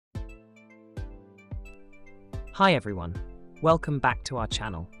Hi everyone, welcome back to our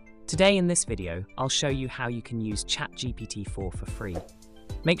channel. Today in this video, I'll show you how you can use ChatGPT-4 for free.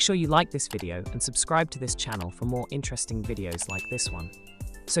 Make sure you like this video and subscribe to this channel for more interesting videos like this one.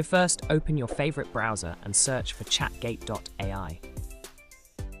 So first, open your favorite browser and search for ChatGate.ai.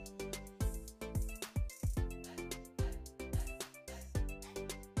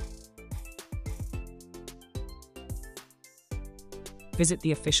 Visit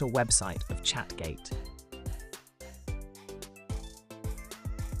the official website of ChatGate.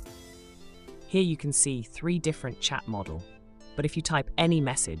 Here you can see 3 different chat models, but if you type any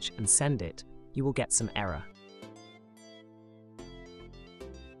message and send it, you will get some error.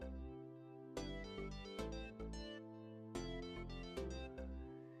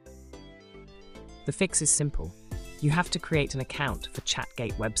 The fix is simple. You have to create an account for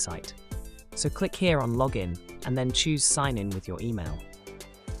ChatGate website. So click here on Login and then choose Sign in with your email.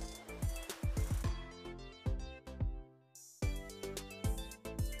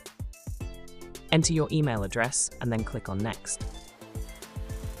 Enter your email address and then click on Next.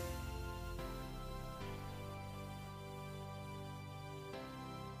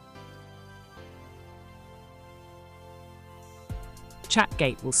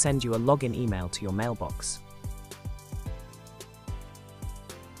 ChatGate will send you a login email to your mailbox.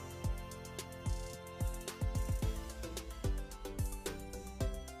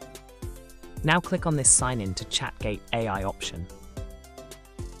 Now click on this Sign in to ChatGate.ai option.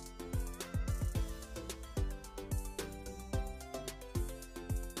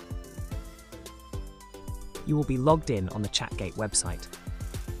 You will be logged in on the ChatGate website.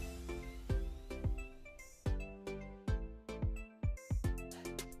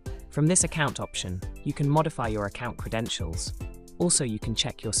 From this account option, you can modify your account credentials. Also, you can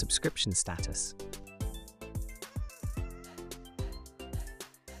check your subscription status.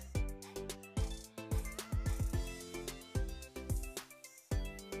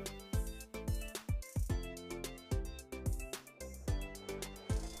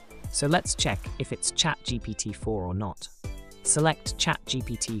 So let's check if it's ChatGPT-4 or not. Select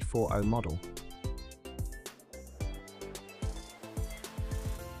ChatGPT-4o model.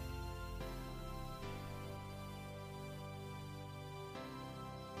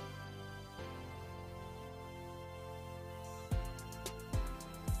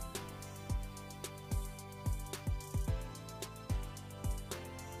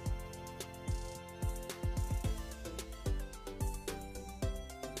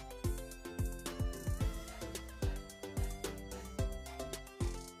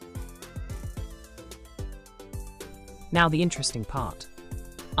 Now the interesting part.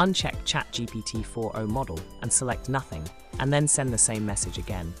 Uncheck ChatGPT-4o model and select nothing, and then send the same message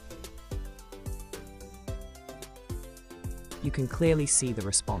again. You can clearly see the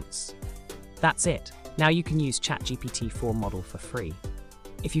response. That's it. Now you can use ChatGPT-4 model for free.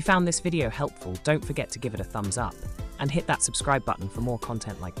 If you found this video helpful, don't forget to give it a thumbs up and hit that subscribe button for more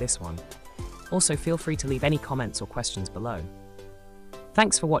content like this one. Also, feel free to leave any comments or questions below.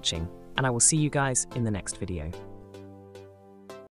 Thanks for watching, and I will see you guys in the next video.